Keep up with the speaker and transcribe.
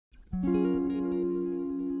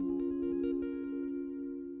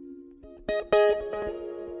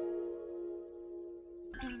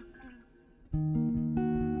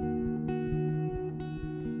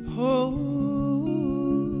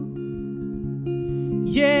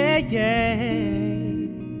Yeah, yeah.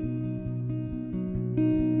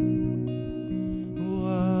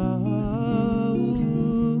 Whoa.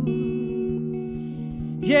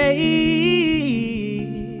 Yeah.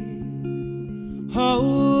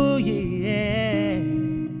 Oh, yeah.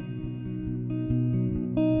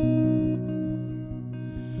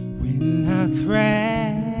 When I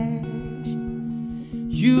crashed,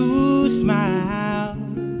 you smiled.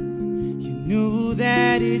 You knew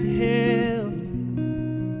that it helped.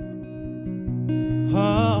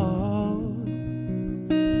 Oh,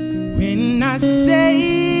 when I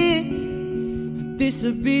say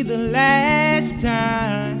this'll be the last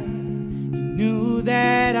time, you knew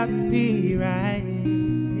that I'd be right.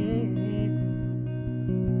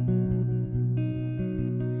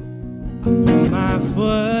 I put my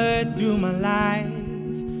foot through my life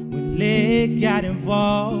when leg got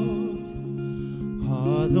involved.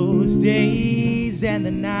 All those days and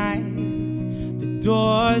the nights, the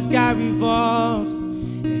doors got revolved.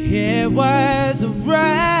 It was a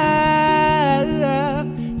rough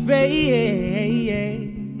phase.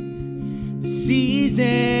 The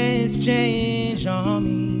seasons changed on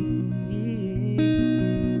me,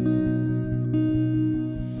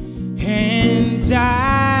 and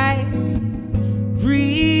I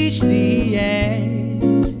reached the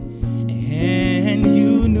edge, and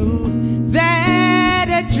you knew that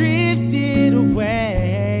I drifted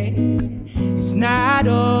away. It's not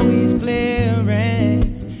always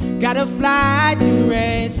clearance, gotta fly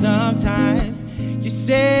direct sometimes. You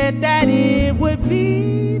said that it would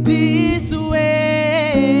be this way.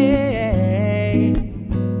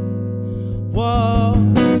 Whoa.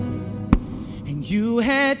 And you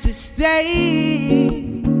had to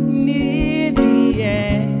stay near the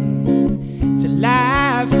end till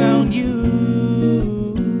I found you.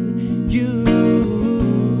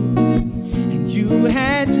 And you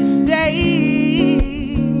had to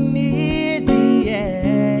stay near the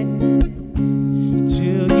end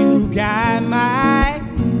till you got my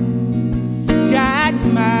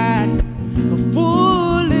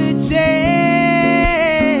full attention.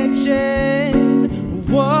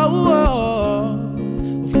 Whoa, whoa,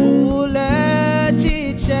 full attention.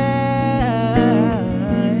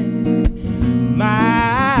 My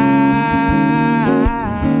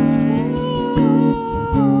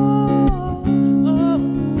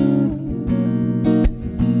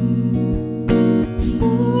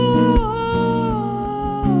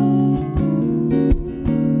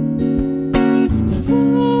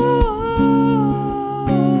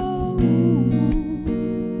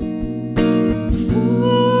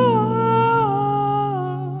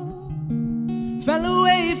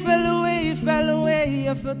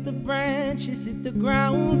I felt the branches hit the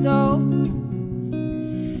ground, oh.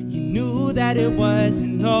 You knew that it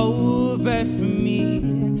wasn't over for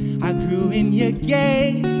me. I grew in your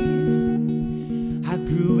gaze, I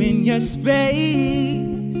grew in your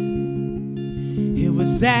space. It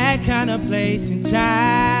was that kind of place and time.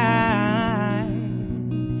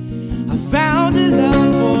 I found a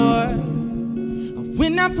love for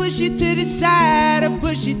when I push you to the side, I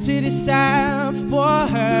push you to the side for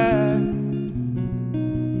her.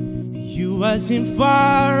 You wasn't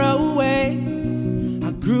far away,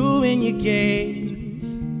 I grew in your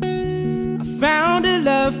gaze. I found a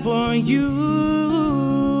love for you,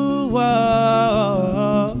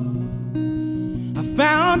 oh. I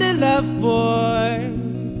found a love for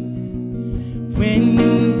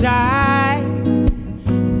when I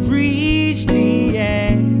reached the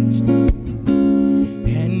edge,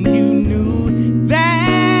 and you knew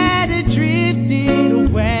that I drifted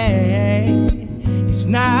away. It's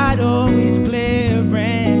not always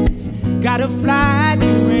clearance, gotta fly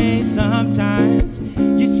the rain sometimes.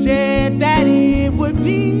 You said that it would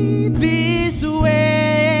be this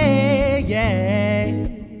way, yeah.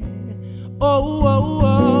 Oh, oh,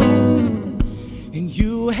 oh. And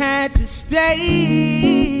you had to stay